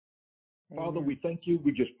Father, we Amen. thank you.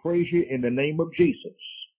 We just praise you in the name of Jesus.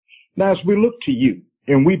 Now, as we look to you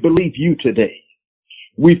and we believe you today,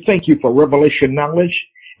 we thank you for revelation knowledge,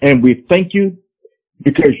 and we thank you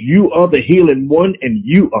because you are the healing one and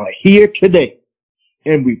you are here today.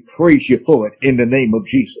 And we praise you for it in the name of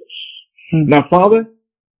Jesus. Mm-hmm. Now, Father,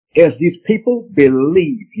 as these people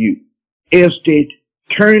believe you, as they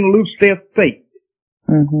turn loose their faith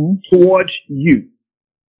towards you,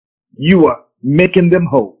 you are making them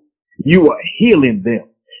whole. You are healing them.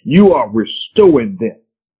 You are restoring them.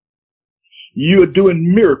 You are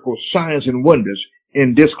doing miracles, signs, and wonders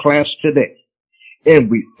in this class today. And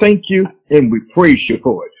we thank you and we praise you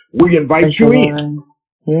for it. We invite Thank you you, in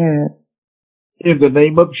Lord. in the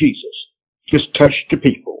name of Jesus. Just touch the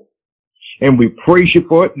people. And we praise you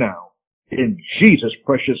for it now in Jesus'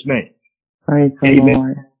 precious name. Praise the Amen.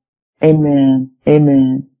 Lord. Amen.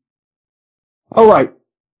 Amen. All right.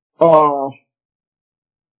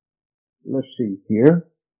 Let's see here.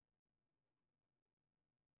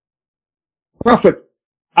 Prophet,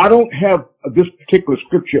 I don't have this particular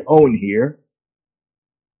scripture on here,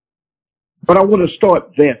 but I want to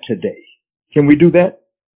start there today. Can we do that?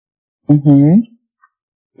 Mm-hmm.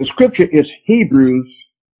 The scripture is Hebrews,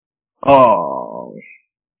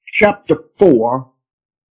 chapter 4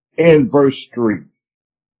 and verse 3.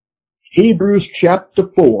 Hebrews chapter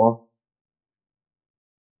 4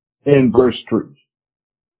 and verse 3.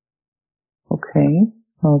 Okay.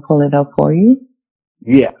 I'll pull it up for you.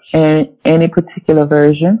 Yes. And any particular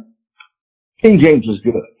version? King James is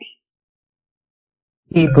good.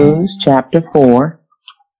 Hebrews chapter 4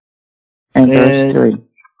 and verse 3.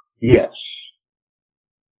 Yes.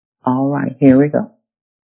 All right, here we go.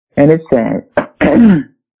 And it says,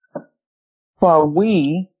 For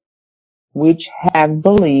we which have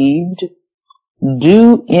believed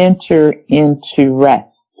do enter into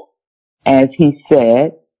rest, as he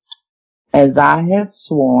said, as I have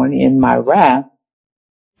sworn in my wrath,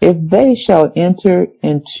 if they shall enter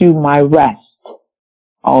into my rest,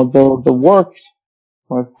 although the works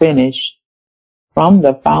were finished from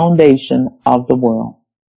the foundation of the world.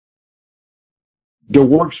 The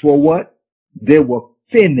works were what? They were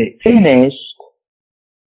finished. Finished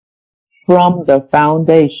from the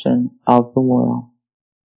foundation of the world.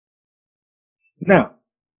 Now,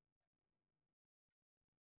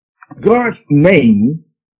 God's name,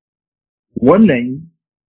 one name,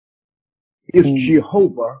 is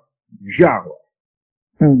Jehovah Jireh.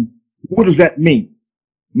 What does that mean?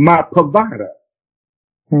 My provider.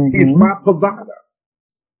 He's my provider.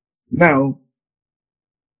 Now,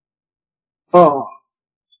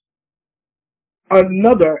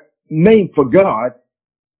 another name for God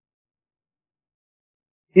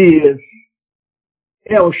is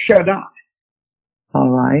El Shaddai. All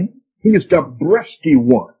right. He's the breasty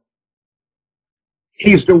one.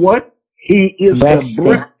 He's the what? He is the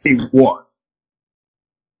breasty one.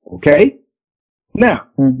 Okay? Now,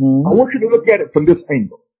 I want you to look at it from this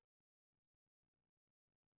angle.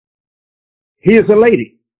 Here's a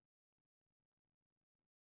lady.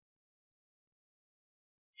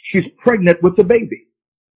 She's pregnant with a baby.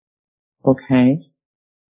 Okay.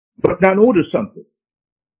 But now notice something.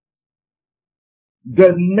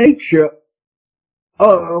 The nature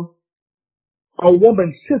of a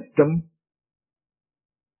woman's system,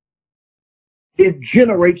 it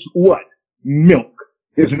generates what? Milk.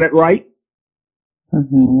 Isn't that right?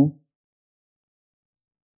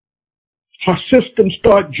 Her system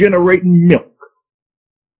starts generating milk.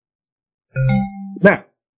 Now,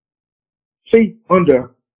 see,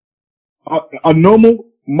 under a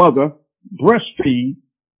normal mother breastfeed,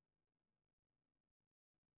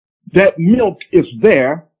 that milk is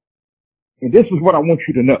there, and this is what I want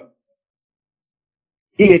you to know.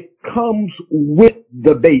 It comes with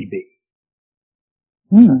the baby.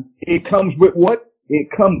 It comes with what? It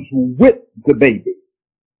comes with the baby.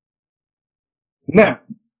 Now,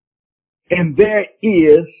 and there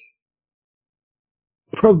is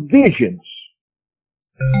provisions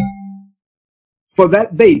for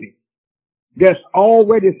that baby that's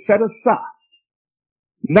already set aside.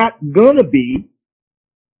 Not gonna be,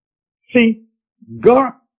 see,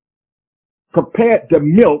 God prepared the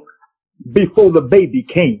milk before the baby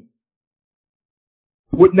came.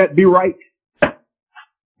 Wouldn't that be right?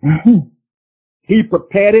 He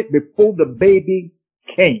prepared it before the baby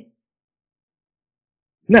came.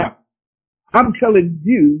 Now, I'm telling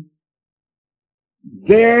you,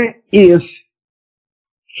 there is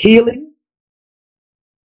healing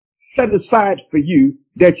set aside for you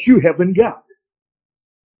that you haven't got.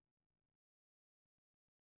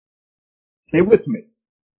 Stay with me.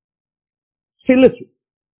 See, listen.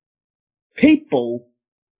 People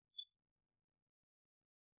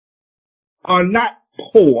are not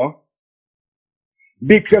poor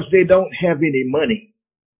because they don't have any money.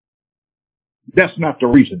 That's not the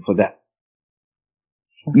reason for that.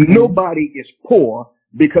 Okay. Nobody is poor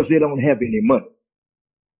because they don't have any money.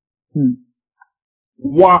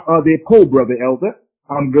 Why are they poor, Brother Elder?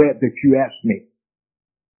 I'm glad that you asked me.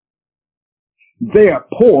 They are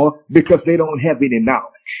poor because they don't have any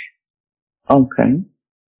knowledge. Okay.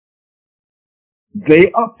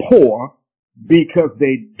 They are poor because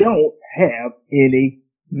they don't have any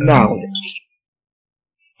knowledge.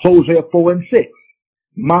 Hosea 4:6.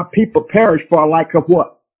 My people perish for a lack of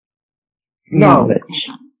what? Knowledge.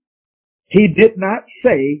 He did not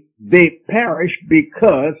say they perish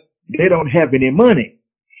because they don't have any money.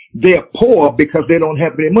 They're poor because they don't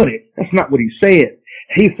have any money. That's not what he said.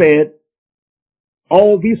 He said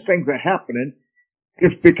all these things are happening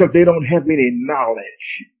is because they don't have any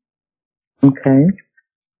knowledge. Okay.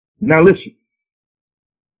 Now listen.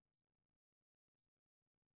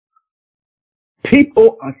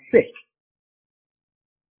 People are sick.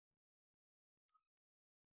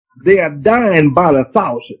 They are dying by the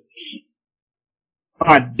thousands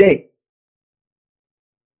a day.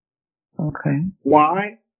 Okay.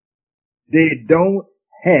 Why? They don't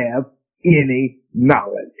have any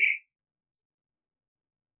knowledge.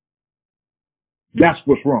 That's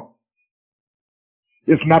what's wrong.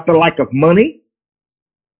 It's not the lack of money.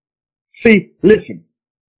 See, listen,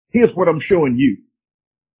 here's what I'm showing you.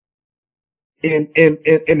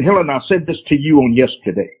 And Helen, I said this to you on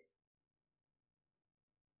yesterday.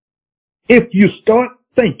 If you start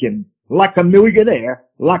thinking like a millionaire,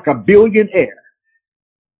 like a billionaire,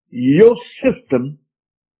 your system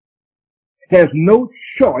has no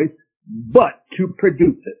choice but to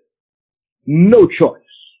produce it. No choice.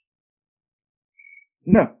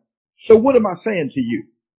 Now, so what am I saying to you?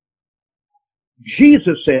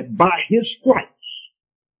 Jesus said, by his stripes,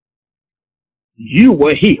 you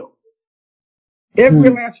were healed. Every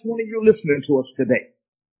last one of you listening to us today.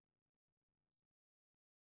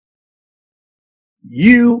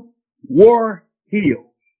 You were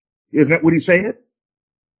healed. Isn't that what he said?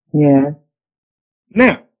 Yeah.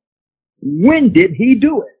 Now, when did he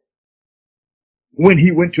do it? When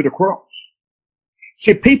he went to the cross.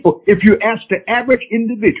 See, people, if you ask the average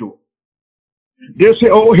individual, they'll say,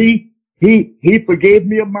 oh, he forgave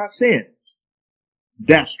me of my sins.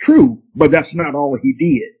 That's true, but that's not all he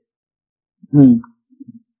did.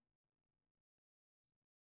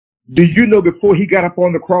 Do you know before he got up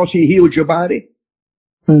on the cross, he healed your body?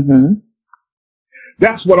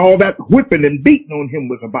 That's what all that whipping and beating on him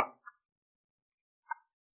was about.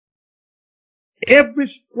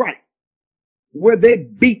 Every strike where they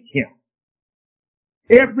beat him,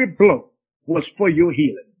 every blow was for your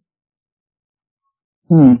healing.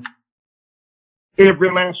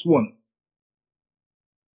 Every last one.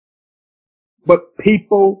 But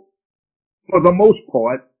people, for the most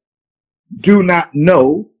part, do not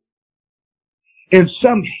know, and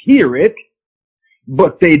some hear it,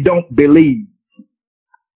 but they don't believe.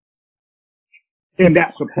 And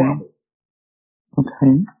that's a problem.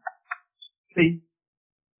 Okay. See,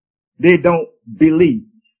 they don't believe.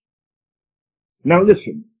 Now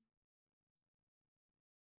listen.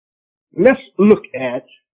 Let's look at,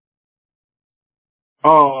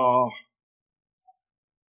 I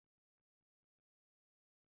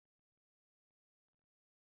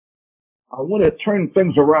want to turn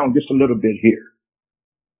things around just a little bit here.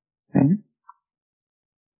 Okay.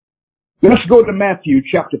 Let's go to Matthew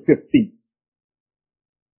chapter 15.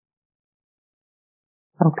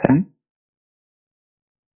 Okay.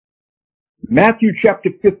 Matthew chapter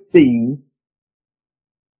 15,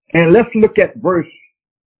 and let's look at verse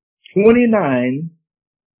 29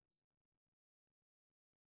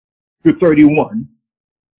 to 31.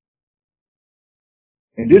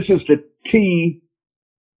 And this is the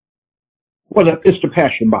it's the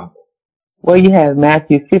Passion Bible. Well, you have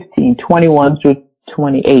Matthew 15, 21 through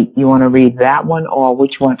 28. You want to read that one, or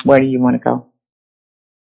which one? Where do you want to go?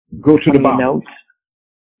 Go to the Bible. Notes?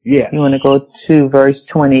 Yeah. You want to go to verse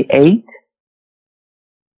 28?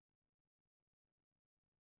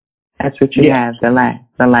 That's what you have, the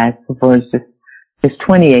last verse is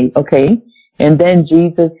 28. Okay. And then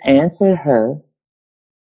Jesus answered her,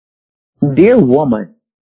 "Dear woman,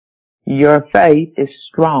 your faith is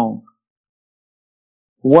strong.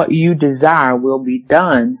 What you desire will be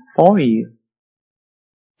done for you."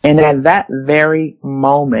 And at that very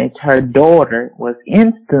moment, her daughter was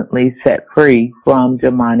instantly set free from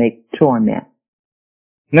demonic torment.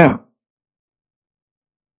 Now,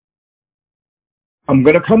 I'm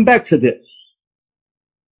going to come back to this.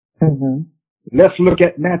 Let's look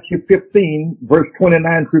at Matthew 15, verse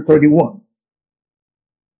 29 through 31.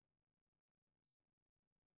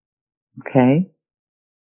 Okay.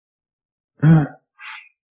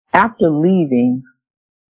 After leaving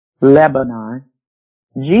Lebanon,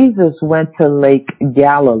 Jesus went to Lake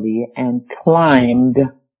Galilee and climbed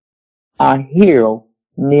a hill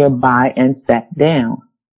nearby and sat down.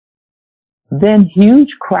 Then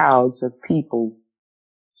huge crowds of people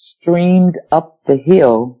streamed up the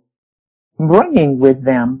hill, bringing with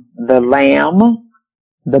them the lame,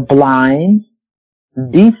 the blind,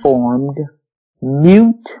 deformed,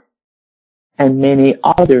 mute, and many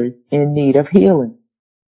others in need of healing.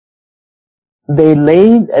 They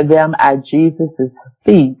laid them at Jesus'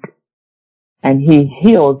 feet, and he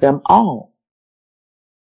healed them all.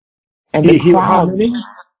 And the crowd,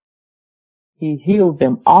 he healed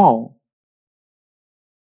them all.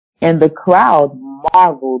 And the crowd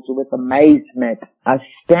marveled with amazement,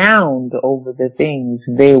 astounded over the things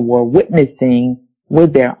they were witnessing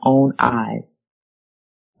with their own eyes.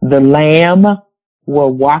 The lame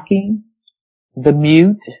were walking, the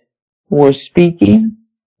mute were speaking,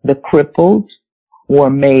 the crippled were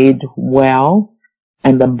made well,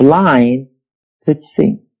 and the blind could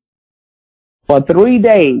see. For 3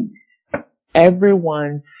 days,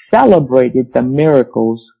 everyone celebrated the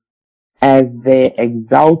miracles as they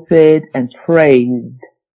exalted and praised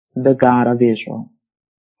the God of Israel.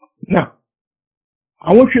 Now,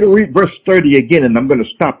 I want you to read verse 30 again, and I'm going to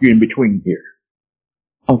stop you in between here.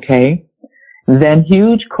 Okay. Then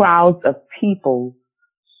huge crowds of people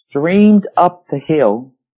streamed up the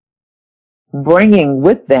hill, bringing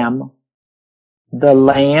with them the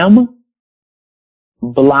lame,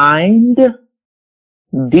 blind,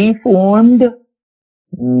 deformed,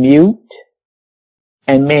 mute,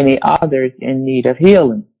 and many others in need of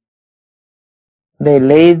healing. They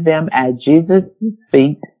laid them at Jesus'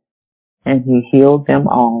 feet, and he healed them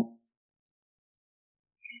all.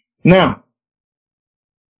 Now,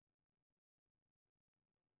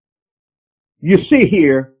 you see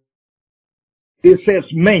here, it says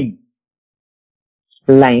Maine.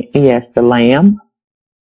 Yes, the lamb.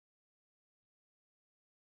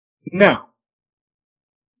 Now,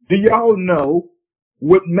 do y'all know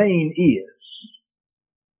what Maine is?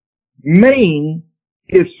 Maine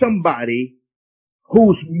is somebody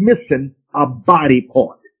who's missing a body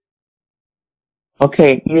part.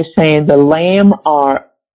 Okay, you're saying the lame are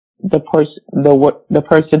the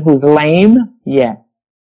person who's lame? Yes.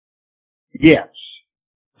 Yes.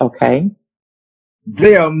 Okay.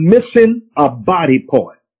 They are missing a body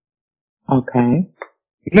part. Okay.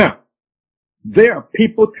 Now, there are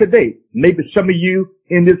people today, maybe some of you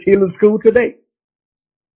in this healing school today,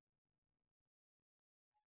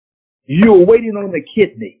 you're waiting on a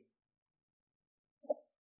kidney.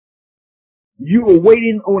 You are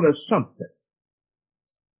waiting on a something.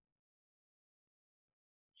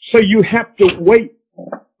 So you have to wait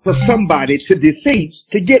for somebody to decease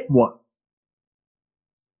to get one.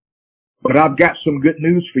 But I've got some good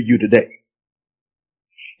news for you today.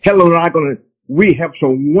 Helen and I we have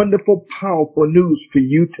some wonderful, powerful news for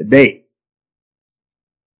you today.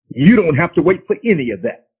 You don't have to wait for any of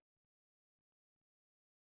that.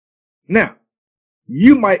 Now,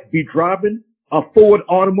 you might be driving a Ford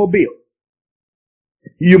automobile.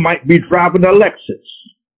 You might be driving a Lexus.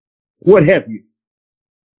 What have you?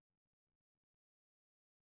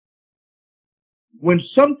 When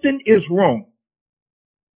something is wrong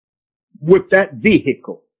with that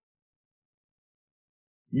vehicle,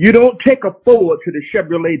 you don't take a Ford to the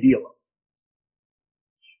Chevrolet dealer,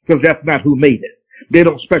 because that's not who made it. They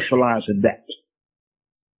don't specialize in that.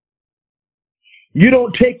 You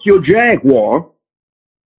don't take your Jaguar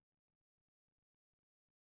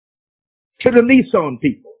to the Nissan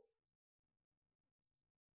people.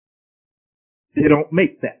 They don't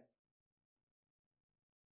make that.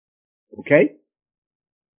 Okay?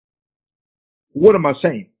 What am I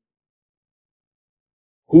saying?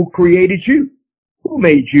 Who created you? Who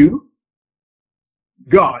made you?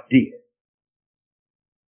 God did.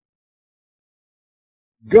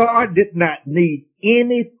 God did not need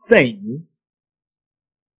anything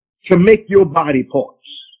to make your body parts.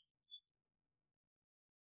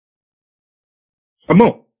 Come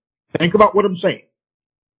on. Think about what I'm saying.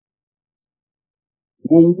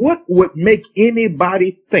 Well, what would make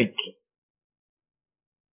anybody think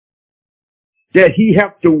that he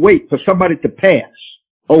have to wait for somebody to pass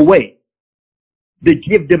away to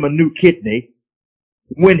give them a new kidney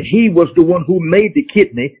when he was the one who made the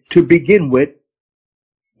kidney to begin with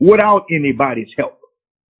without anybody's help?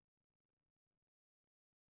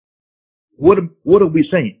 What are we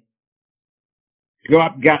saying?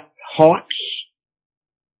 God got hearts.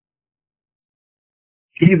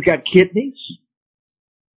 He's got kidneys.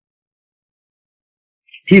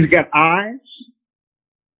 He's got eyes.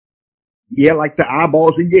 Yeah, like the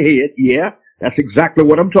eyeballs in your head. Yeah, that's exactly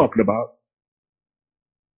what I'm talking about.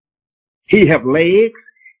 He have legs.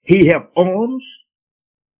 He have arms.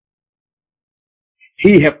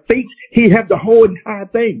 He have feet. He have the whole entire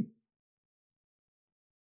thing.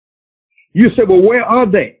 You say, well, where are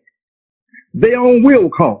they? They're on will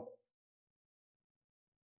call.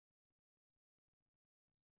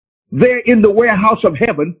 They're in the warehouse of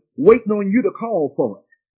heaven waiting on you to call for it.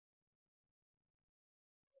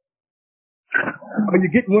 Are you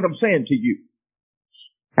getting what I'm saying to you?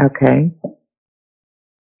 Okay.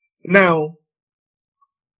 Now,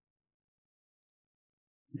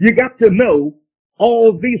 you got to know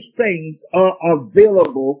all these things are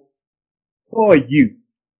available for you.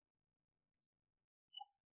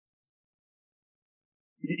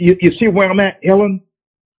 You see where I'm at, Helen?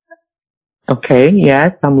 Okay,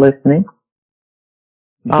 yes, I'm listening.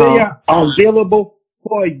 They are available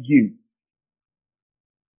for you.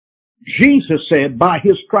 Jesus said, by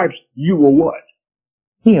his stripes, you were what?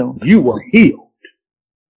 Healed. You were healed.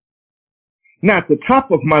 Now, at the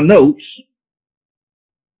top of my notes,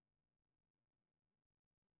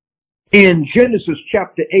 in Genesis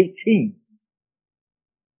chapter 18,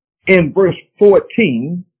 in verse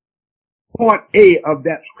 14, part A of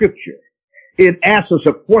that scripture, it asks us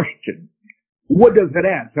a question. What does it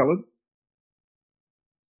ask, Helen?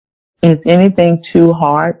 Is anything too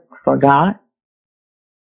hard for God?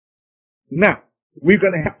 Now, we're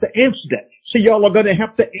going to have to answer that. So y'all are going to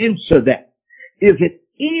have to answer that. Is it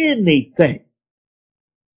anything?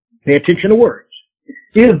 Pay attention to words.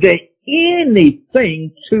 Is there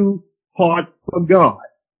anything too hard for God?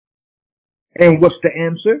 And what's the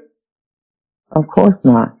answer? Of course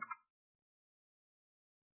not.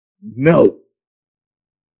 No.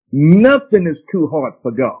 Nothing is too hard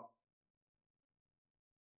for God.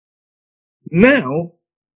 Now,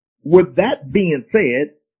 with that being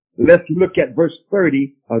said, let's look at verse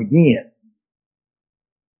 30 again.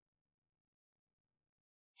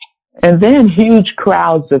 And then huge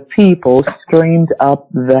crowds of people streamed up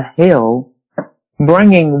the hill,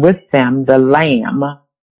 bringing with them the lame,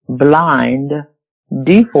 blind,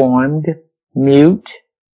 deformed, mute,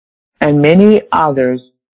 and many others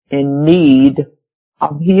in need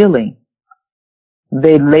of healing.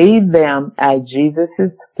 They laid them at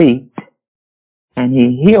Jesus' feet, and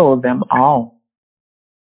he healed them all.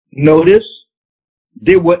 Notice,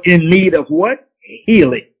 they were in need of what?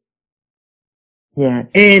 Healing. Yes.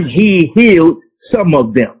 And he healed some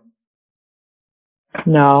of them.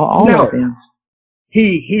 No, all of them.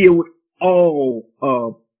 He healed all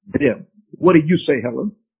of them. What did you say,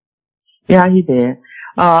 Helen? Yeah, he did.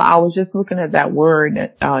 I was just looking at that word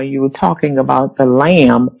that you were talking about, the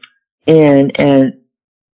lamb, and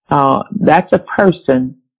that's a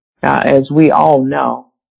person, as we all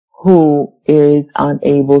know, who is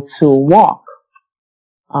unable to walk.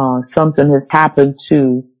 Something has happened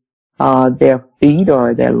to their feet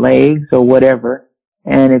or their legs or whatever,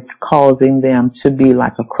 and it's causing them to be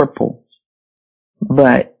like a cripple.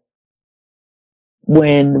 But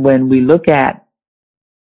when we look at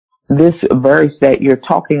this verse that you're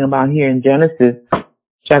talking about here in Genesis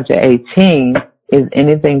chapter 18, is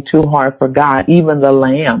anything too hard for God? Even the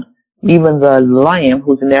lamb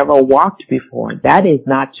who's never walked before, that is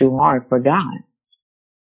not too hard for God.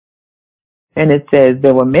 And it says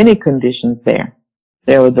there were many conditions there.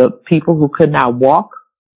 There were the people who could not walk.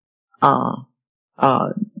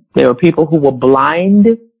 There were people who were blind.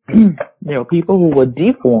 There were people who were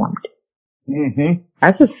deformed. Mm-hmm.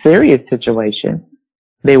 That's a serious situation.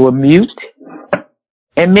 They were mute,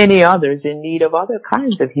 and many others in need of other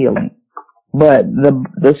kinds of healing. But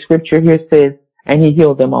the scripture here says, and he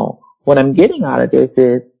healed them all. What I'm getting out of this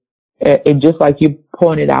is, it just like you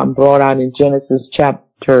pointed out and brought out in Genesis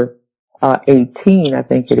chapter 18, I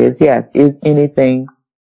think it is. Yes, is anything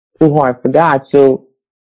too hard for God? So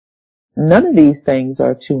none of these things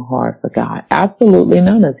are too hard for God. Absolutely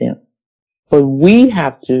none of them. But we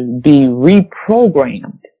have to be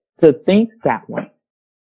reprogrammed to think that way.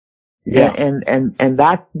 Yeah. And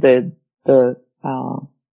that's the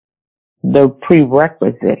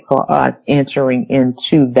prerequisite for us entering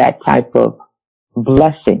into that type of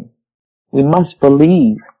blessing. We must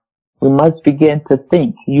believe. We must begin to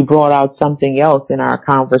think. You brought out something else in our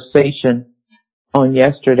conversation on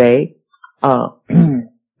yesterday.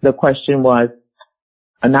 The question was,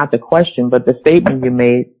 not the question, but the statement you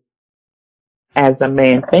made, as a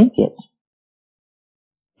man thinketh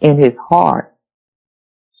in his heart,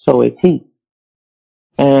 so is he.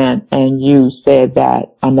 And you said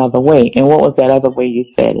that another way. And what was that other way you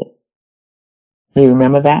said it? Do you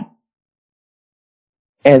remember that?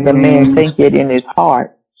 As a man thinketh in his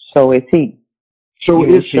heart, so is he. So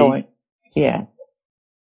is he. Yeah.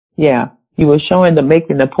 Yeah. You were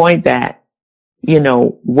making the point that,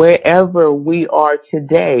 wherever we are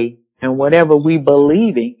today and whatever we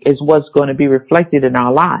believing is what's going to be reflected in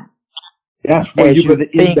our lives. That's where you're going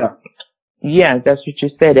to end up. Yeah, that's what you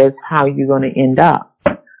said. That's how you're going to end up.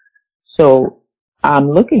 So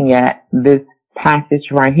I'm looking at this passage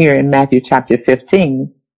right here in Matthew chapter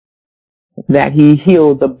 15, that he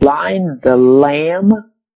healed the blind, the lame,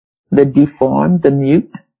 the deformed, the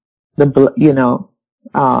mute,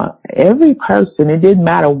 every person. It didn't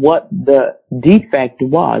matter what the defect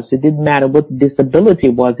was. It didn't matter what the disability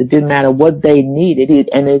was. It didn't matter what they needed.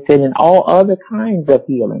 And it said in all other kinds of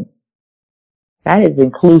healing. That is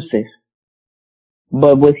inclusive.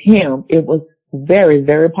 But with him, it was very,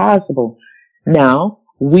 very possible. Now,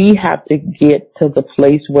 we have to get to the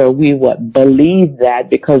place where we would believe that,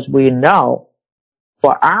 because we know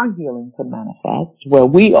for our healing to manifest, where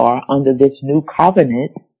we are under this new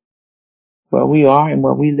covenant, where we are and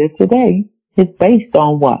where we live today, it's based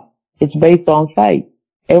on what? It's based on faith.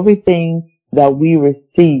 Everything that we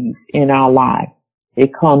receive in our life,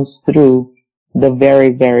 it comes through the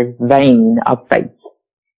very, very vein of faith.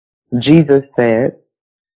 Jesus said,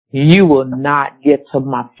 you will not get to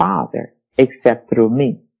my Father except through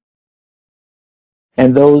me.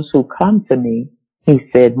 And those who come to me, he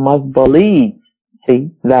said, must believe,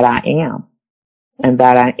 that I am, and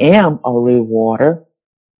that I am a rewarder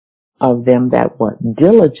of them that would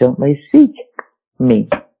diligently seek me.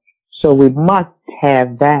 So we must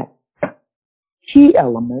have that key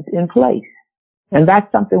element in place. And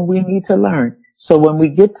that's something we need to learn. So when we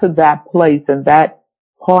get to that place and that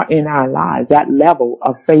part in our lives, that level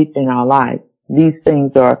of faith in our lives, these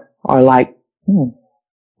things are like,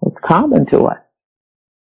 it's common to us.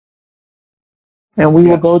 And we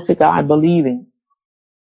will go to God believing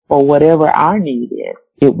for whatever our need is,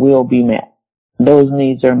 it will be met. Those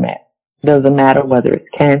needs are met. Doesn't matter whether it's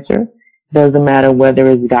cancer, doesn't matter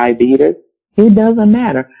whether it's diabetes, it doesn't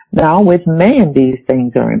matter. Now with man, these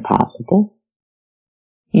things are impossible.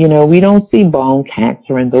 We don't see bone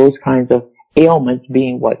cancer and those kinds of ailments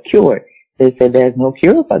being cured. They said there's no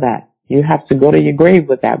cure for that. You have to go to your grave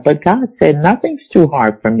with that. But God said nothing's too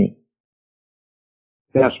hard for me.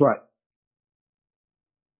 That's right.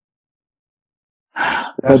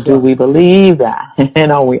 But do we believe that?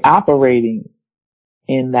 And are we operating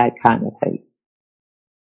in that kind of faith?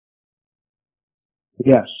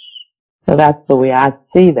 Yes. So that's the way I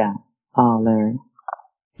see that, Larry.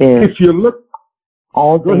 If you look,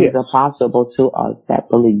 all things are possible to us that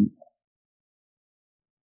believe.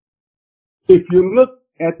 If you look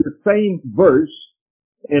at the same verse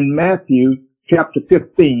in Matthew chapter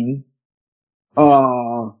 15,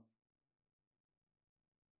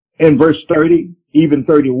 in verse 30, even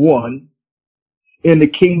 31, in the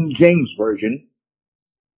King James Version,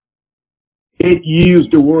 it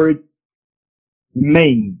used the word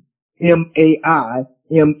maimed, M-A-I-M-E-D.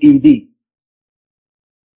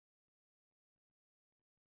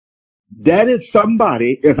 That is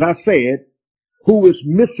somebody, as I said, who is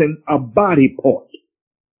missing a body part.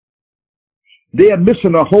 They are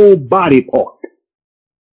missing a whole body part.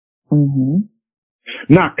 Mm-hmm.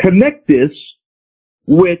 Now connect this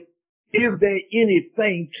with, is there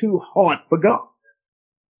anything too hard for God?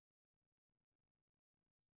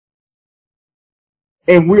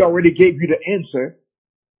 And we already gave you the answer.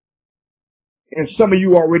 And some of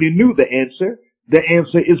you already knew the answer. The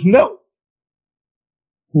answer is no.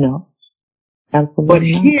 No. Absolutely. But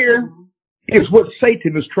here is what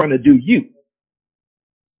Satan is trying to do you.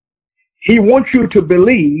 He wants you to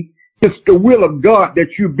believe it's the will of God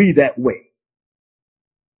that you be that way.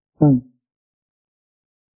 Mm.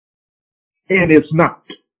 And it's not.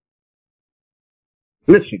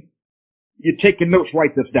 Listen, you're taking notes,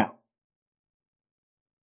 write this down.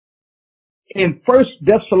 In 1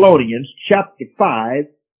 Thessalonians chapter 5,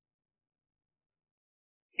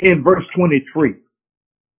 in verse 23.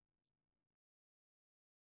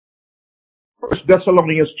 1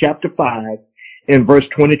 Thessalonians chapter 5, in verse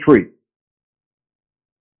 23.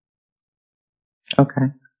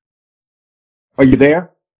 Okay. Are you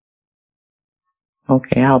there?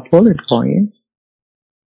 Okay, I'll pull it for you.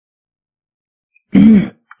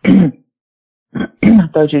 I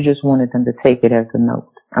thought you just wanted them to take it as a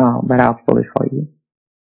note, but I'll pull it for you.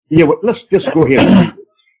 Yeah, well, let's just go ahead.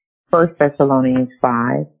 1 Thessalonians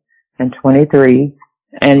 5 and 23,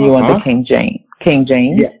 and you want the King James. King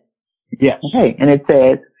James? Yes. Yes. Okay, and it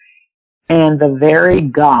says, and the very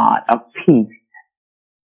God of peace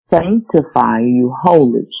sanctify you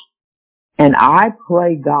wholly. And I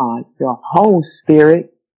pray God, your whole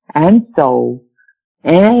spirit and soul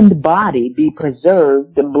and body be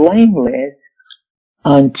preserved blameless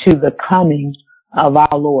unto the coming of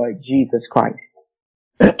our Lord Jesus Christ.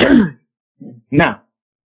 Now,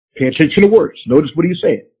 pay attention to words. Notice what he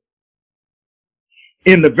said.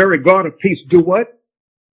 In the very God of peace, do what?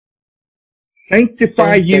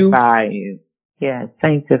 Sanctify you. Yes,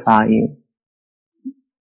 sanctify you.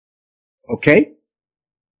 Okay?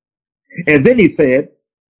 And then he said,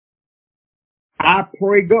 I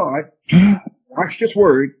pray God, watch this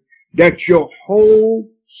word, that your whole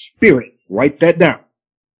spirit, write that down.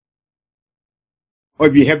 Or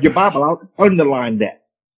if you have your Bible out, underline that.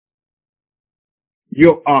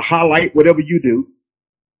 You'll highlight whatever you do.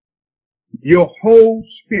 Your whole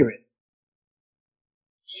spirit,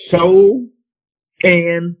 soul,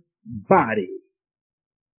 and body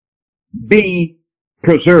be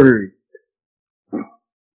preserved,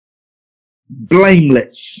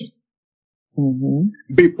 blameless,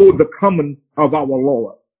 before the coming of our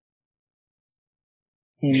Lord,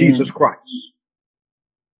 Jesus Christ.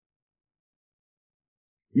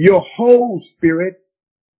 Your whole spirit,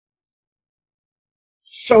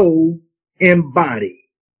 soul, and body.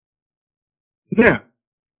 Now,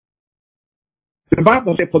 the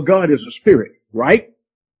Bible said, for God is a spirit, right?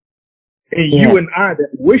 And you and I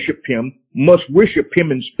that worship him must worship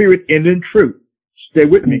him in spirit and in truth. Stay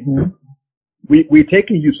with me. We're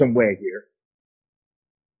taking you somewhere here.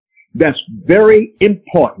 That's very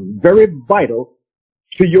important, very vital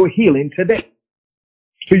to your healing today,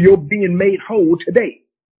 to your being made whole today.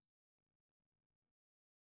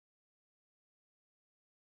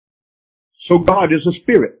 So God is a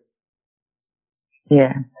spirit.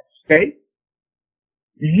 Yeah. Okay?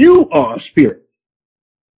 You are a spirit.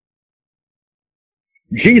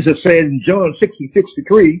 Jesus said in John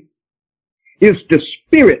 60:63, it's the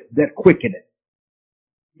spirit that quickeneth,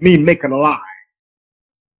 mean make it alive,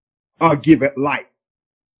 or give it life.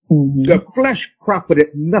 The flesh profited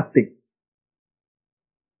nothing.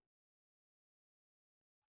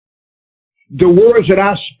 The words that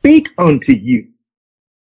I speak unto you,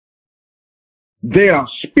 they are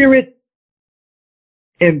spirit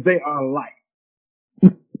and they are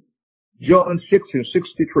life. John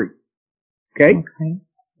 6:63. Okay?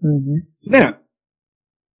 Now,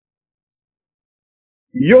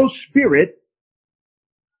 your spirit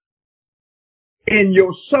and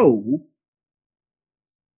your soul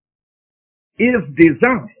is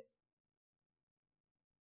designed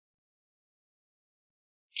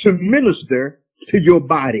to minister to your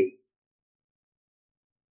body.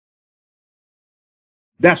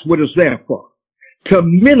 That's what it's there for. To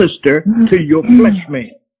minister to your flesh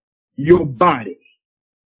man, your body.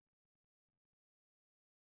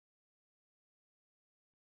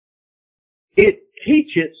 It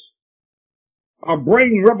teaches or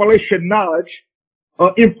brings revelation knowledge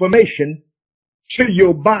or information to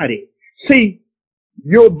your body. See,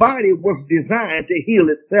 your body was designed to heal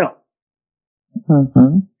itself.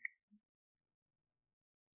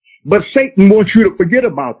 But Satan wants you to forget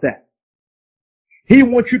about that. He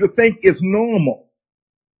wants you to think it's normal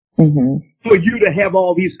for you to have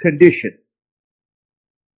all these conditions.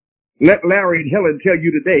 Let Larry and Helen tell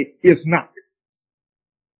you today, it's not.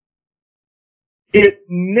 It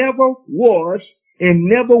never was and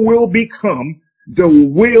never will become the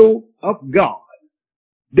will of God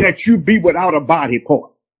that you be without a body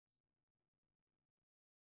part.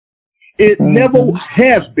 It never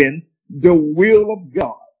has been the will of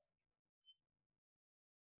God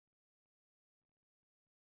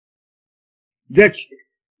that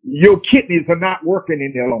your kidneys are not working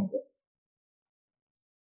any longer.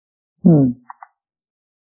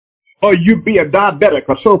 Or you be a diabetic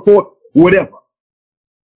or so forth, whatever.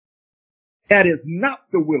 That is not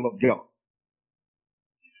the will of God.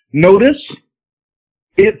 Notice,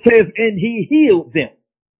 it says, and he healed them.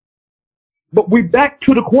 But we back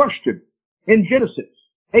to the question in Genesis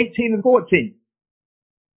 18:14.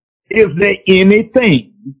 Is there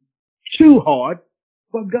anything too hard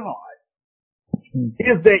for God?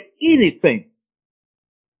 Is there anything?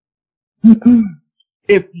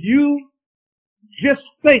 If you just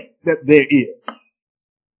think that there is,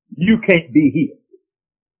 you can't be healed.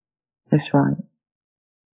 That's right.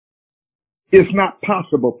 It's not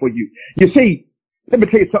possible for you. You see, let me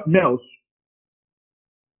tell you something else.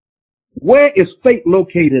 Where is faith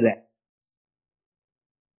located at?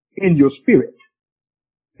 In your spirit.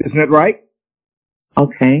 Isn't that right?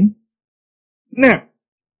 Okay. Now,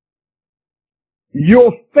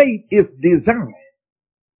 your faith is designed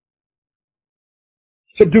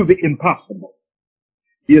to do the impossible.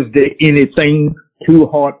 Is there anything too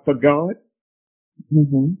hard for God?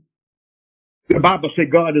 The Bible says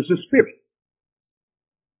God is a spirit.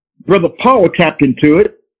 Brother Paul tapped into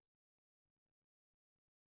it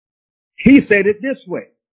He said it this way.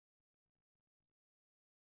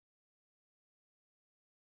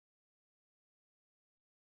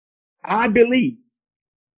 I believe.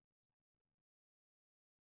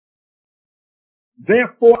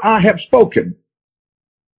 Therefore I have spoken.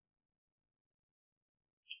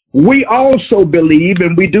 We also believe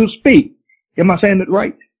and we do speak. Am I saying it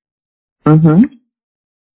right? Mm-hmm.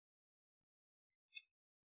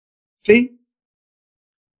 See?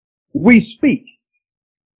 We speak.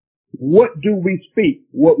 What do we speak?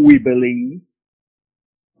 What we believe.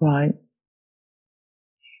 Right.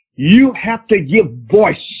 You have to give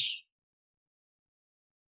voice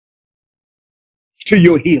to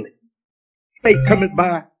your healing. Faith cometh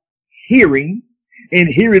by hearing,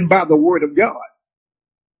 and hearing by the word of God.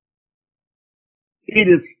 It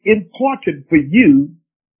is important for you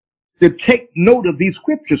to take note of these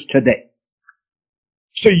scriptures today,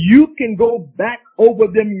 so you can go back over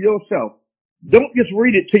them yourself. Don't just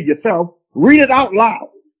read it to yourself. Read it out loud.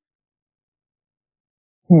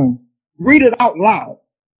 Read it out loud.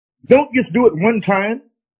 Don't just do it one time.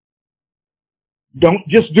 Don't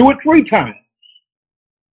just do it 3 times.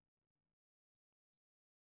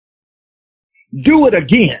 Do it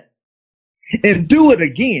again. And do it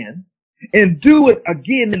again. And do it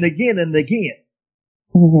again and again and again.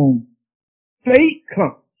 Mm-hmm. Faith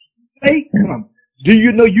comes. Faith comes. Do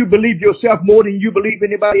you know you believe yourself more than you believe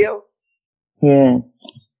anybody else? Yeah.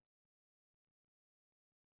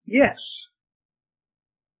 Yes.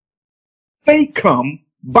 Faith comes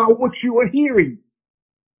by what you are hearing.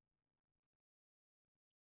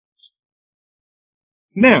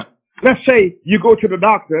 Now, let's say you go to the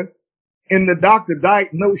doctor and the doctor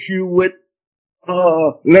diagnosed you with,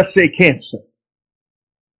 let's say cancer.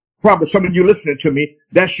 Probably some of you listening to me,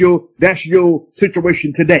 that's your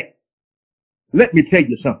situation today. Let me tell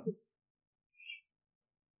you something.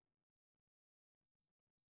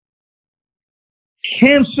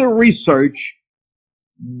 Cancer research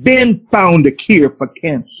been found a cure for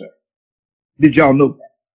cancer. Did y'all know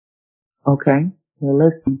that? Okay. Well,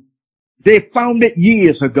 listen. They found it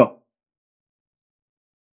years ago.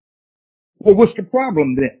 Well, what's the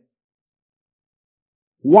problem then?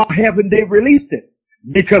 Why haven't they released it?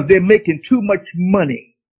 Because they're making too much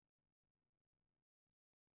money.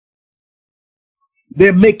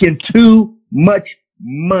 They're making too much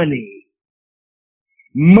money.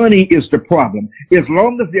 Money is the problem. As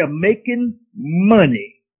long as they're making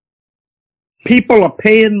money, people are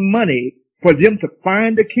paying money for them to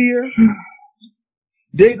find a cure.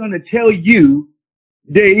 They're going to tell you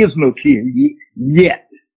there is no cure yet.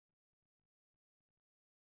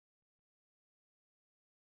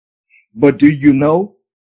 But do you know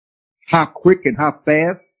how quick and how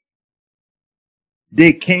fast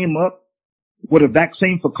they came up with a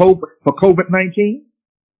vaccine for COVID-19?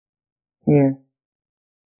 Yeah.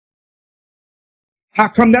 How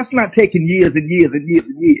come that's not taking years and years and years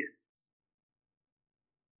and years?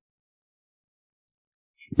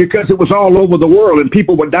 Because it was all over the world and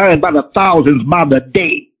people were dying by the thousands by the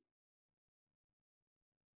day.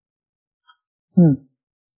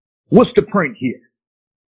 What's the point here?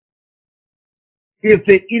 Is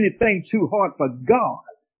there anything too hard for God?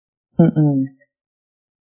 Mm-mm.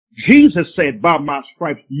 Jesus said, by my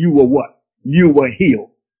stripes, you were what? You were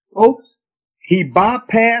healed. Folks, he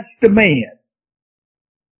bypassed the man.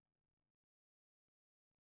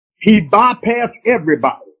 He bypassed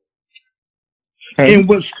everybody and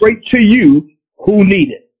went straight to you who need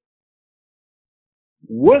it.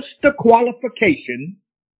 What's the qualification?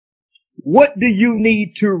 What do you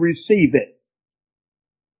need to receive it?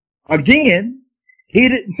 Again, he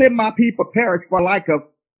didn't say my people perish for lack of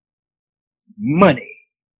money.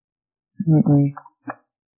 Mm-mm.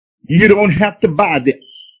 You don't have to buy this.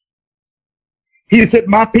 He said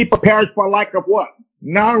my people perish for lack of what?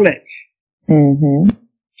 Knowledge. Mm-hmm.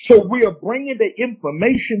 So we are bringing the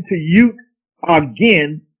information to you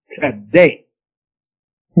again today.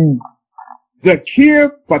 The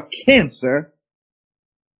cure for cancer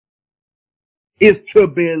is to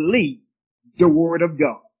believe the word of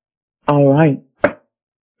God. All right.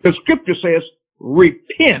 The scripture says,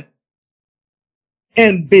 repent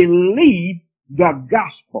and believe the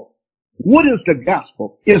gospel. What is the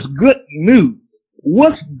gospel? It's good news.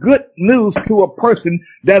 What's good news to a person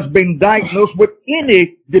that's been diagnosed with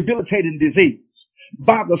any debilitating disease?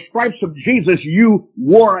 By the stripes of Jesus, you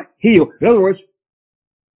were healed. In other words,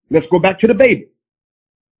 let's go back to the baby.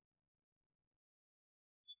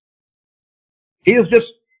 Here's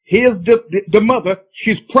the mother.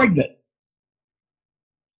 She's pregnant.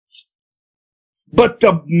 But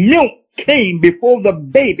the milk came before the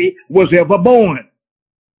baby was ever born.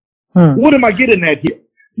 What am I getting at here?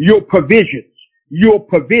 Your provisions. Your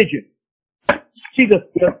provision. See, the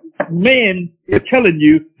man is telling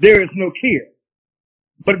you there is no cure.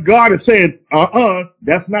 But God is saying,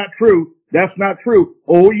 that's not true. That's not true.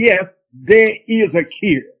 Oh, yes, there is a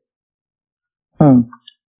cure.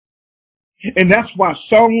 And that's why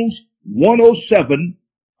Psalms 107,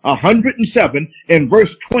 107, and verse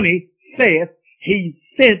 20 says he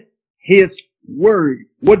sent his word.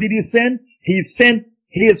 What did he send? He sent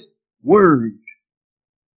his word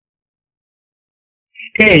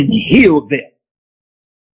and healed them.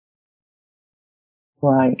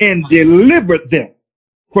 Right. And delivered them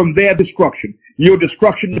from their destruction. Your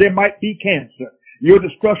destruction, there might be cancer. Your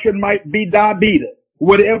destruction might be diabetes.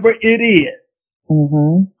 Whatever it is.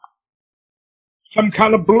 Mm-hmm. Some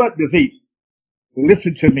kind of blood disease.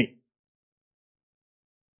 Listen to me.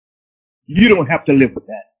 You don't have to live with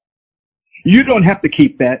that. You don't have to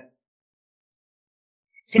keep that.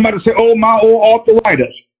 Somebody say, oh, my old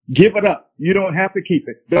arthritis. Give it up. You don't have to keep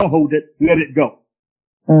it. Don't hold it. Let it go.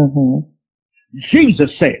 Mm-hmm. Jesus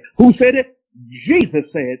said. Who said it?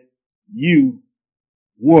 Jesus said, you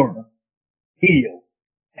were healed.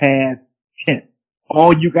 Past tense.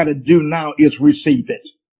 All you got to do now is receive it.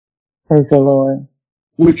 Praise the Lord.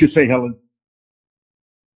 What you say, Helen?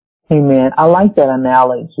 Amen. I like that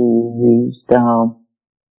analogy you used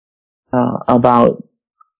about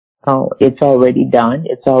it's already done.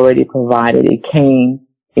 It's already provided. It came.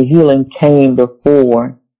 The healing came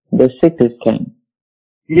before the sickness came.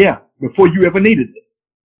 Yeah, before you ever needed it.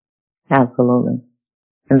 Absolutely.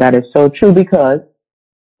 And that is so true because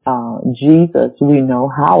Jesus, we know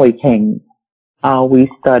how he came. We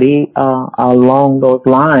study along those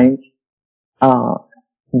lines.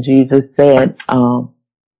 Jesus said,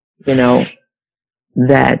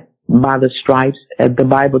 that by the stripes, the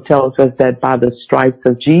Bible tells us that by the stripes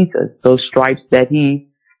of Jesus, those stripes that he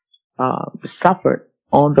suffered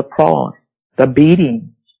on the cross, the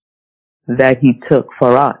beating that he took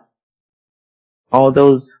for us, all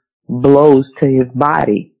those blows to his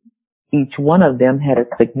body, each one of them had a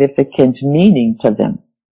significant meaning to them.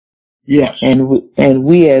 Yes. And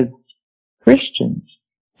we as Christians,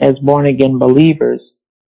 as born again believers,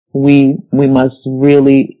 we must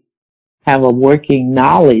really have a working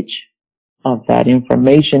knowledge of that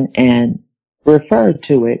information and refer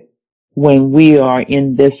to it when we are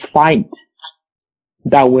in this fight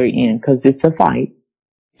that we're in, because it's a fight.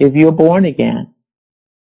 If you're born again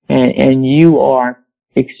and you are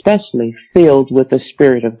especially filled with the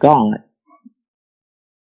Spirit of God,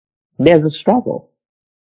 there's a struggle.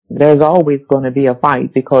 There's always going to be a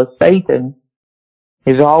fight because Satan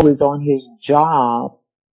is always on his job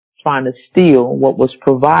trying to steal what was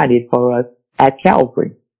provided for us at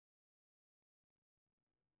Calvary.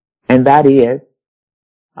 And that is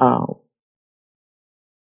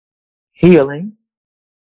healing,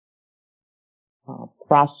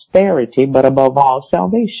 prosperity, but above all,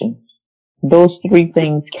 salvation. Those three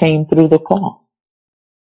things came through the cross.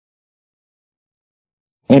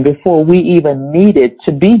 And before we even needed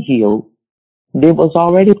to be healed, it was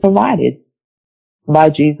already provided by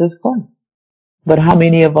Jesus Christ. But how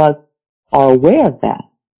many of us are aware of that?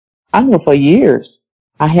 I know for years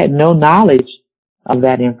I had no knowledge of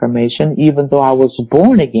that information, even though I was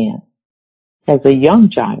born again as a young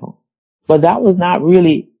child. But that was not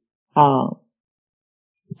really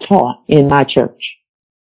taught in my church.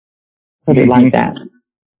 Put it like that.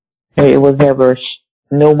 It was never,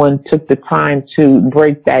 no one took the time to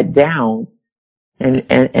break that down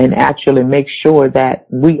and actually make sure that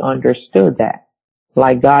we understood that.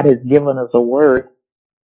 Like God has given us a word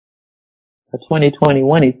for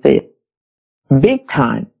 2021, he said, big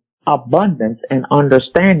time abundance and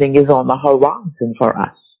understanding is on the horizon for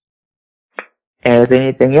us. As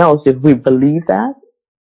anything else, if we believe that,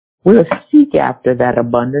 we'll seek after that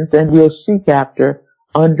abundance and we'll seek after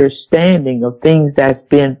understanding of things that's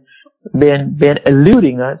been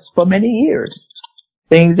eluding us for many years.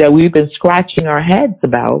 Things that we've been scratching our heads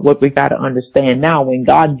about, what we got to understand now. When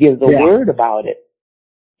God gives a word about it,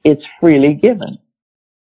 it's freely given.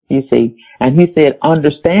 You see, and he said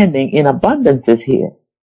understanding in abundance is here.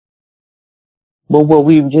 But will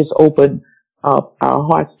we just open up our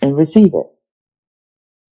hearts and receive it?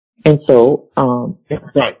 And so,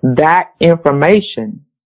 that information,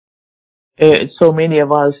 so many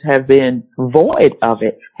of us have been void of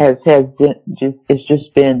it, it's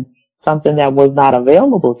just been something that was not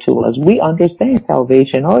available to us. We understand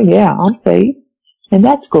salvation. Oh yeah, I'm saved. And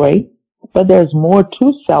that's great. But there's more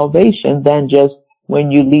to salvation than just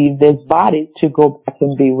when you leave this body to go back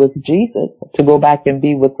and be with Jesus, to go back and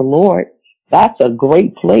be with the Lord. That's a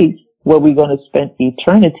great place where we're going to spend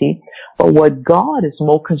eternity. But what God is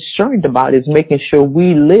more concerned about is making sure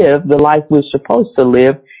we live the life we're supposed to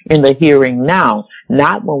live in the here and now,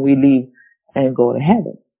 not when we leave and go to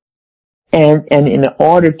heaven. And in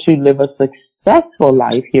order to live a successful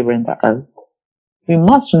life here in the earth, we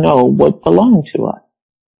must know what belongs to us.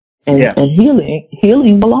 And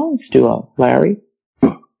healing belongs to us, Larry.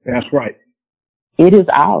 That's right. It is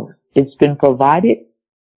ours. It's been provided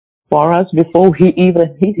for us before we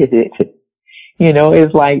even needed it. You know,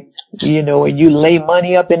 it's like, you know, when you lay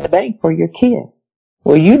money up in the bank for your kid.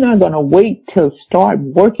 Well, you're not going to wait till start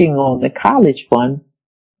working on the college fund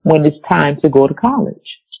when it's time to go to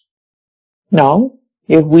college. No,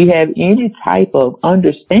 if we have any type of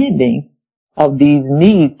understanding of these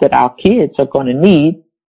needs that our kids are going to need,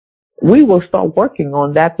 we will start working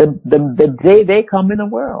on that the day they come in the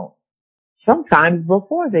world. Sometimes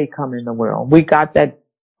before they come in the world. We got that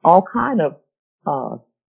all kind of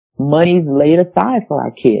monies laid aside for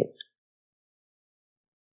our kids.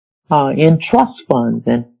 In trust funds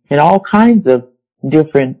and all kinds of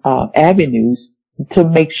different avenues to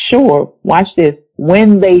make sure, watch this,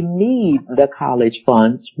 when they need the college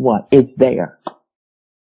funds, it's there.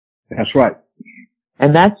 That's right.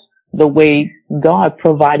 And that's the way God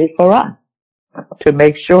provided for us, to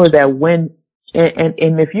make sure that when,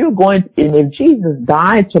 and if you're going, and if Jesus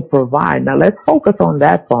died to provide, now let's focus on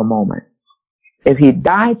that for a moment. If he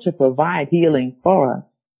died to provide healing for us,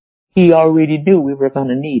 he already knew we were going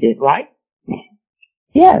to need it, right?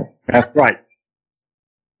 Yes. That's right.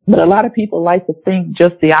 But a lot of people like to think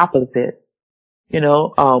just the opposite. You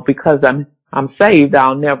know, because I'm saved,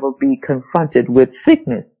 I'll never be confronted with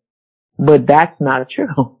sickness. But that's not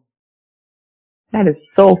true. That is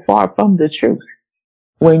so far from the truth.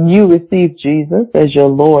 When you receive Jesus as your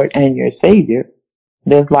Lord and your Savior,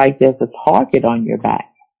 there's a target on your back.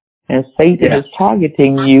 And Satan is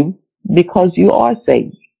targeting you because you are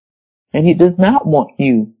saved. And he does not want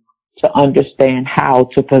you to understand how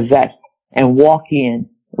to possess and walk in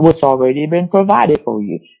what's already been provided for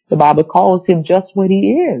you. The Bible calls him just what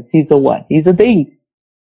he is. He's a what? He's a thief.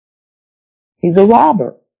 He's a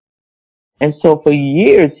robber. And so for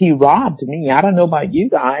years he robbed me. I don't know about you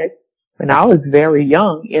guys. When I was very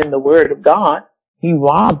young in the Word of God, he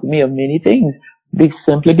robbed me of many things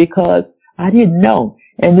simply because I didn't know.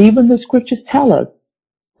 And even the scriptures tell us,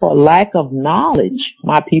 for lack of knowledge,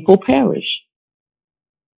 my people perish.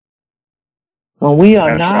 When we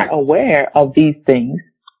are not aware of these things,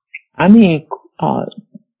 I mean,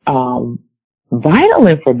 vital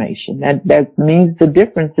information that means the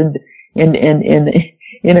difference in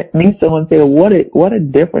it means someone say, what a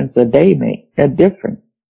difference a day makes. A difference.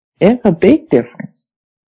 It's a big difference.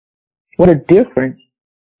 What a difference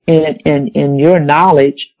in your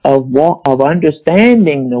knowledge of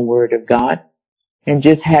understanding the Word of God and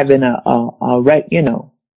just having a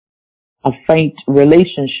faint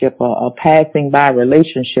relationship, a passing by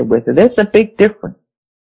relationship with it. There's a big difference.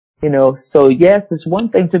 You know, so yes, it's one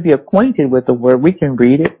thing to be acquainted with the Word. We can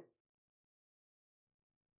read it.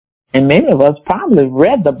 And many of us probably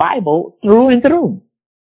read the Bible through and through.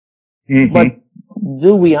 Mm-hmm. But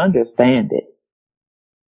do we understand it?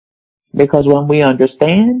 Because when we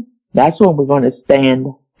understand, that's when we're going to stand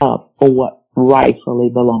up for what rightfully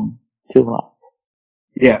belongs to us.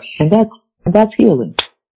 Yes. And that's healing.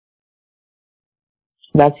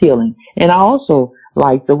 That's healing. And I also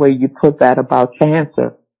like the way you put that about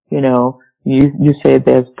cancer. You know, you said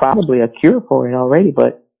there's probably a cure for it already,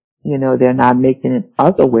 but you know, they're not making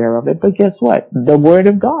us aware of it. But guess what? The Word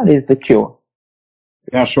of God is the cure.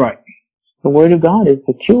 That's right. The Word of God is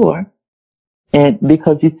the cure. And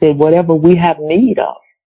because he said whatever we have need of,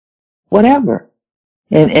 whatever.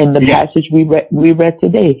 And the passage we read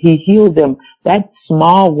today, he healed them. That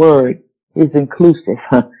small word is inclusive.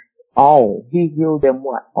 All. He healed them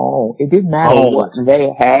what? All. It didn't matter what they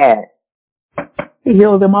had. He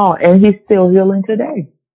healed them all. And he's still healing today.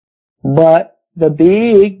 But the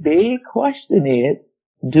big, big question is,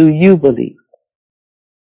 do you believe?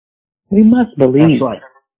 We must believe. That's right.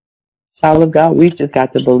 Child of God, we've just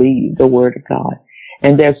got to believe the Word of God.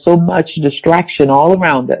 And there's so much distraction all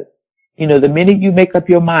around us. You know, the minute you make up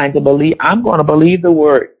your mind to believe, I'm going to believe the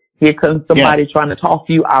Word, here comes somebody trying to talk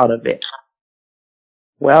you out of it.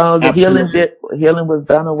 Well, the healing was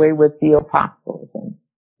done away with the apostles, and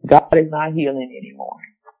God is not healing anymore.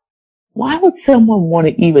 Why would someone want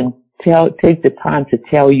to even take the time to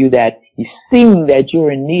tell you that, seeing that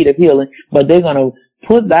you're in need of healing, but they're going to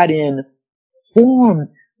put that in form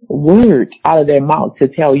words out of their mouth to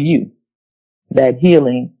tell you that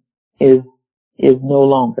healing is no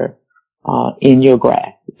longer in your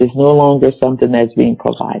grasp. It's no longer something that's being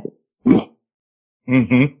provided.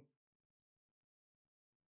 Mm-hmm.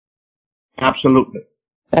 Absolutely.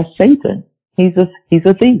 That's Satan. He's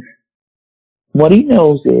a thief. What he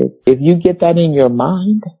knows is, if you get that in your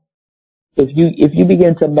mind, if you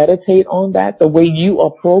begin to meditate on that the way you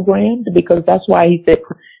are programmed, because that's why he said,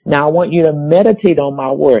 now I want you to meditate on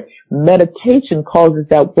my word. Meditation causes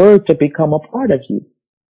that word to become a part of you.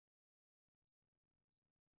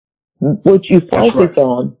 What you focus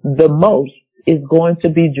on the most is going to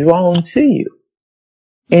be drawn to you.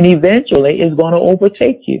 And eventually it's going to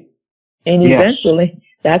overtake you. And eventually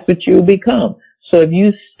that's what you become. So if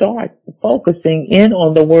you start focusing in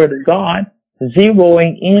on the word of God,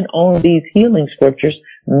 zeroing in on these healing scriptures,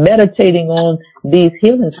 meditating on these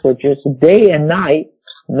healing scriptures day and night,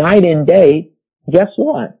 night and day, guess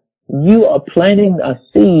what? You are planting a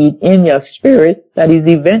seed in your spirit that is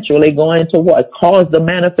eventually going to what? Cause the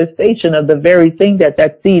manifestation of the very thing that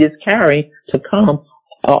seed is carrying to come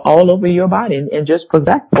all over your body and just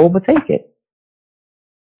overtake it.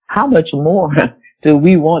 How much more do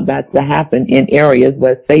we want that to happen in areas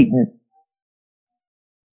where Satan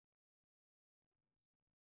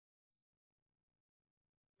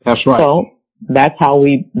That's right. So that's how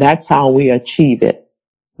we achieve it.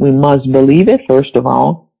 We must believe it first of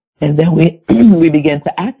all, and then we begin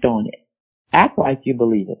to act on it. Act like you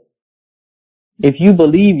believe it. If you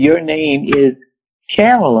believe your name is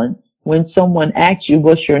Carolyn, when someone asks you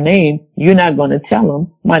what's your name, you're not going to tell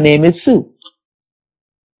them, my name is Sue.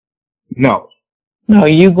 No. No,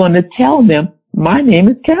 you're going to tell them, my name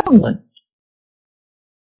is Carolyn.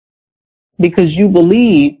 Because you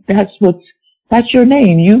believe that's your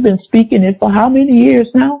name. You've been speaking it for how many years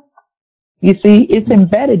now? You see, it's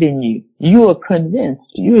embedded in you. You are convinced.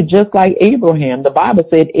 You are just like Abraham. The Bible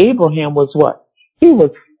said Abraham was what? He was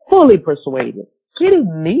fully persuaded. He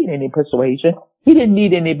didn't need any persuasion. He didn't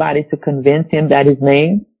need anybody to convince him that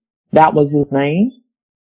that was his name.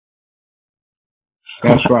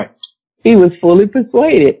 That's right. He was fully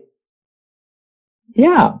persuaded.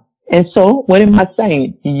 Yeah. And so, what am I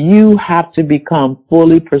saying? You have to become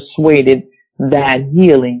fully persuaded that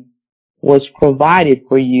healing was provided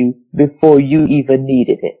for you before you even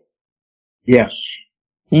needed it. Yes.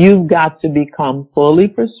 You've got to become fully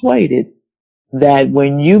persuaded that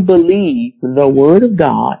when you believe the word of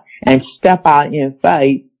God and step out in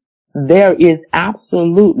faith, there is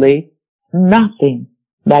absolutely nothing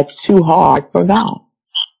that's too hard for God.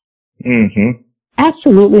 Mm-hmm.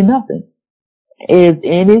 Absolutely nothing. Is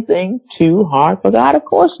anything too hard for God? Of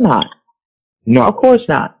course not. No. Of course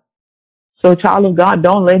not. So, child of God,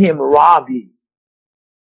 don't let him rob you.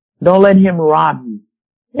 Don't let him rob you.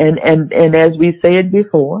 And as we said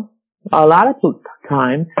before, a lot of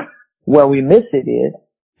times where we miss it is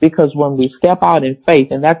because when we step out in faith,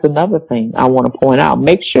 and that's another thing I want to point out,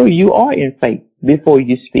 make sure you are in faith before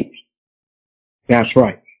you speak. That's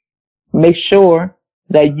right. Make sure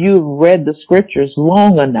that you've read the scriptures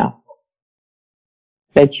long enough,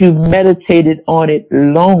 that you've meditated on it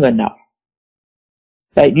long enough,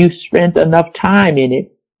 that you spent enough time in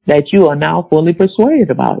it that you are now fully persuaded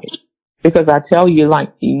about it. Because I tell you,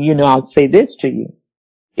 I'll say this to you.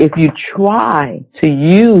 If you try to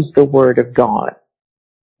use the word of God,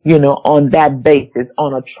 on that basis,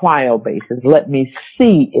 on a trial basis, let me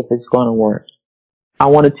see if it's going to work. I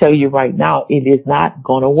want to tell you right now, it is not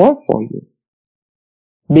going to work for you.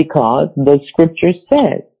 Because the scripture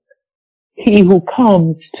says, he who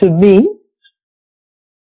comes to me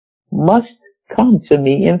must come to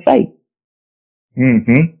me in faith.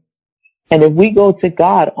 Mm-hmm. And if we go to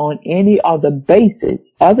God on any other basis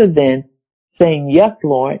other than saying, yes,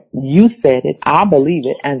 Lord, you said it, I believe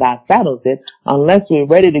it, and that settles it, unless we're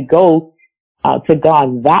ready to go to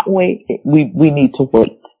God that way, we need to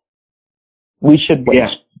wait. We should wait.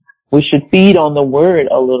 Yes. We should feed on the word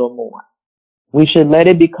a little more. We should let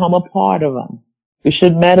it become a part of us. We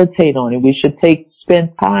should meditate on it. We should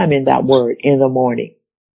spend time in that word in the morning.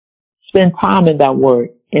 Spend time in that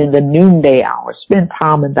word in the noonday hour. Spend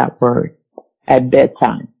time in that word at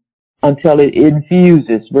bedtime until it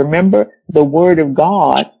infuses. Remember, the word of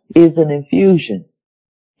God is an infusion,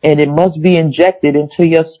 and it must be injected into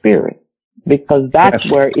your spirit because that's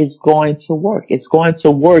where it's going to work. It's going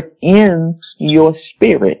to work in your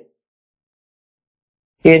spirit.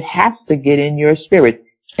 It has to get in your spirit.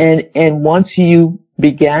 And once you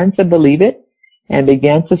began to believe it and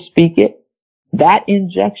began to speak it, that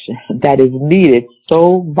injection that is needed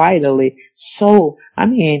so vitally,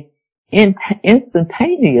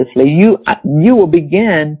 instantaneously, you will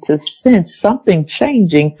begin to sense something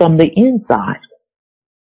changing from the inside.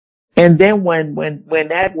 And then when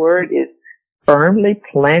that word is firmly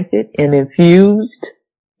planted and infused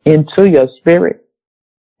into your spirit,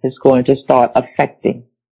 it's going to start affecting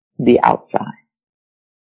the outside.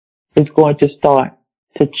 is going to start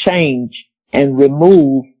to change and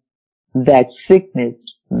remove that sickness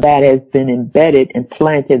that has been embedded and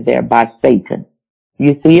planted there by Satan.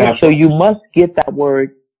 You see it? So you must get that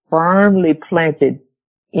word firmly planted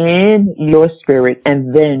in your spirit,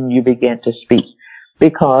 and then you begin to speak.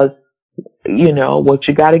 Because, you know, what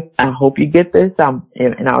you gotta, I hope you get this,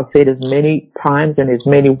 and I'll say it as many times and as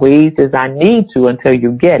many ways as I need to until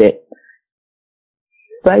you get it.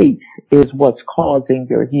 Faith is what's causing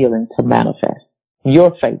your healing to manifest.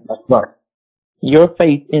 Your faith. That's right. Your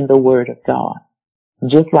faith in the Word of God.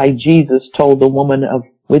 Just like Jesus told the woman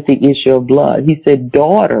with the issue of blood. He said,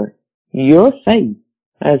 daughter, your faith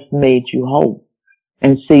has made you whole.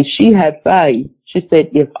 And see, she had faith. She said,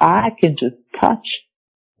 if I can just touch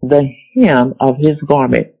the hem of his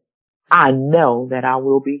garment, I know that I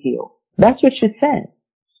will be healed. That's what she said.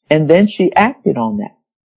 And then she acted on that.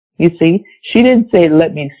 You see, she didn't say,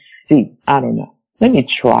 let me see. I don't know. Let me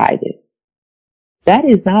try this. That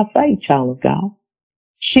is not faith, child of God.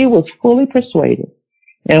 She was fully persuaded.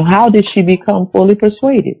 And how did she become fully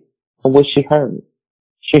persuaded? From what she heard.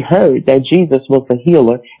 She heard that Jesus was a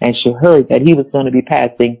healer, and she heard that he was going to be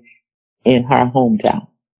passing in her hometown.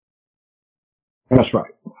 That's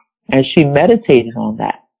right. And she meditated on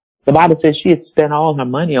that. The Bible says she had spent all her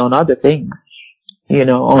money on other things, you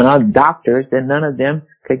know, on other doctors, and none of them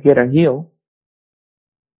could get her healed.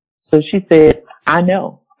 So she said, I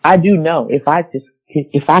do know if I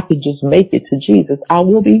could just make it to Jesus, I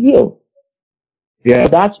will be healed. Yeah. So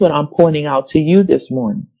that's what I'm pointing out to you this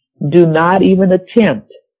morning. Do not even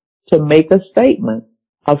attempt to make a statement,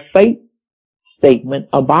 a faith statement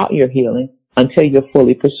about your healing until you're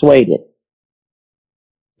fully persuaded.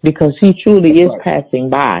 Because he truly is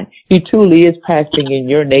passing by. He truly is passing in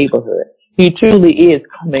your neighborhood. He truly is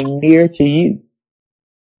coming near to you.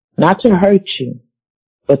 Not to hurt you,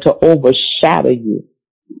 but to overshadow you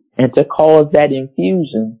and to cause that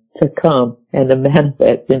infusion to come and to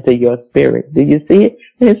manifest into your spirit. Do you see it?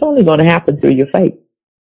 And it's only going to happen through your faith.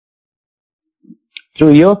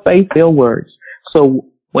 Through your faith-filled words. So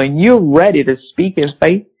when you're ready to speak in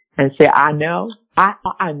faith and say, I know that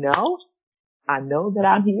I'm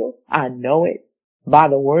healed. I know it by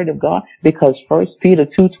the word of God, because 1 Peter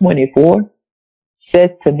 2:24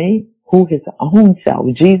 says to me, who his own self,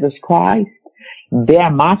 Jesus Christ,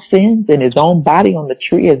 bare my sins in his own body on the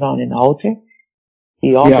tree as on an altar.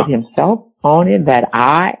 He offered himself on it that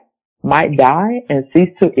I might die and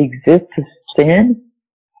cease to exist to sin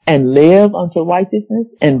and live unto righteousness.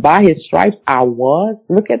 And by his stripes I was,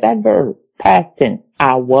 look at that verb, past tense,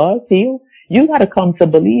 I was healed. You got to come to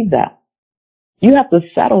believe that. You have to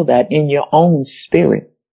settle that in your own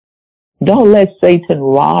spirit. Don't let Satan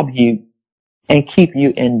rob you and keep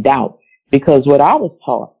you in doubt. Because what I was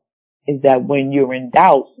taught is that when you're in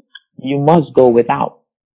doubt, you must go without.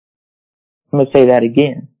 I'm going to say that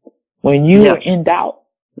again. When you are in doubt,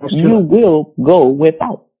 you will go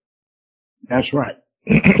without. That's right.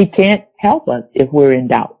 He can't help us if we're in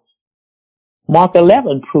doubt. Mark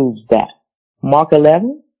 11 proves that. Mark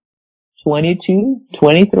 11, 22,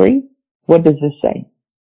 23. What does it say?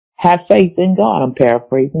 Have faith in God. I'm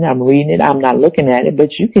paraphrasing. I'm reading it. I'm not looking at it,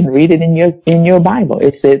 but you can read it in your Bible.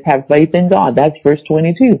 It says, have faith in God. That's verse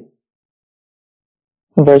 22.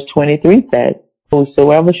 Verse 23 says,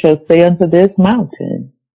 whosoever shall say unto this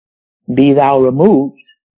mountain, be thou removed,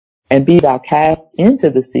 and be thou cast into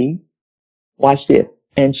the sea, watch this,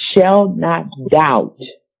 and shall not doubt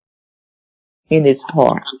in his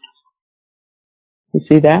heart. You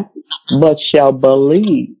see that? But shall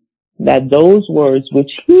believe that those words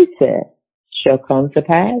which he said shall come to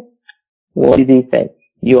pass. What did he say?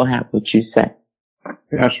 You'll have what you say.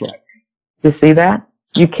 That's right. You see that?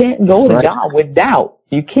 You can't go to God with doubt.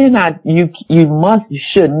 You cannot, you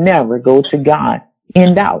should never go to God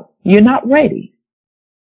in doubt. You're not ready.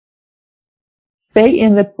 Stay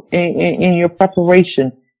in your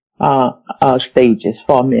preparation, stages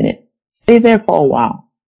for a minute. Stay there for a while.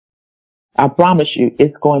 I promise you,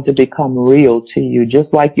 it's going to become real to you,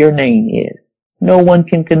 just like your name is. No one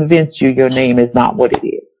can convince you your name is not what it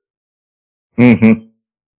is. Mm-hmm.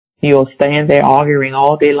 You'll stand there arguing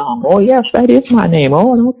all day long. Oh, yes, that is my name.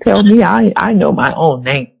 Oh, don't tell me I know my own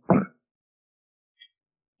name.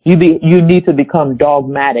 You need to become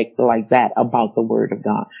dogmatic like that about the word of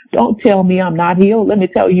God. Don't tell me I'm not healed. Let me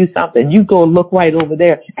tell you something. You go look right over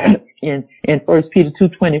there in 1 Peter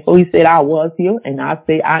 2:24. He said, I was healed, and I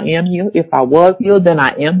say I am healed. If I was healed, then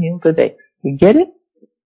I am healed today. You get it?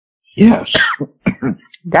 Yes.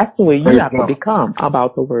 That's the way you have to become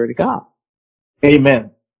about the word of God.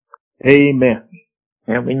 Amen. Amen.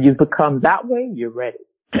 And when you become that way, you're ready.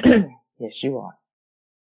 Yes, you are.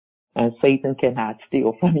 And Satan cannot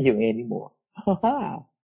steal from you anymore. I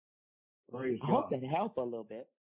Praise hope God. that helped a little bit.